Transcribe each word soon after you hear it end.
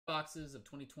boxes of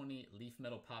 2020 Leaf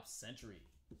Metal Pop Century.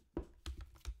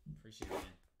 Appreciate it, man.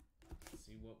 Let's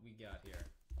see what we got here.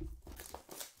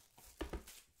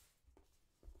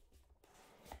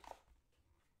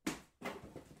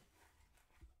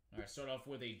 All right, start off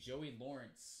with a Joey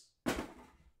Lawrence.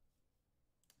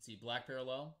 See, black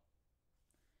parallel.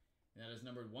 And that is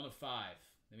numbered 1 of 5.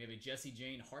 Then we have a Jesse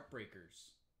Jane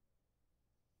Heartbreakers.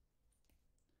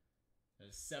 That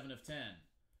is 7 of 10.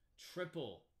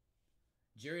 Triple.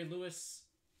 Jerry Lewis,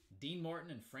 Dean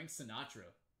Martin, and Frank Sinatra.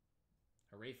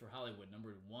 Hooray for Hollywood,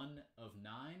 numbered 1 of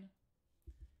 9.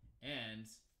 And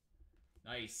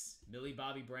nice, Millie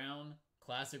Bobby Brown,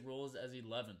 classic roles as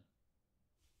 11.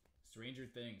 Stranger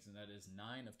Things, and that is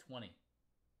 9 of 20.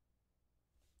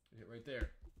 Good hit right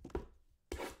there.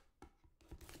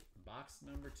 Box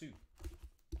number 2.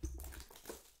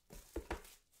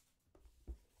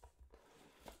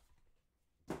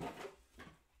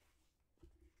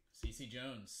 CeCe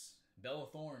Jones, Bella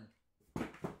Thorne.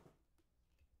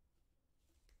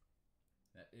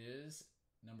 That is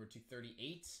number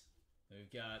 238. Then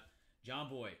we've got John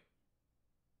Boy,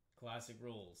 classic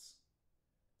roles.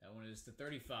 That one is to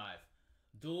 35.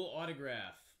 Dual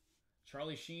autograph.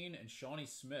 Charlie Sheen and Shawnee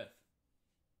Smith.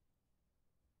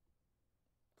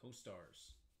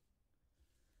 Co-stars.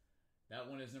 That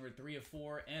one is number 3 of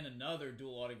 4. And another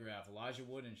dual autograph. Elijah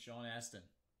Wood and Sean Astin.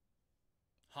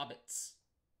 Hobbits.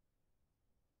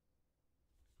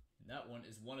 And that one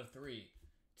is 1 of 3.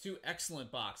 2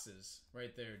 excellent boxes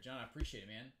right there. John, I appreciate it,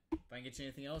 man. If I can get you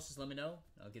anything else, just let me know.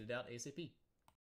 I'll get it out ASAP.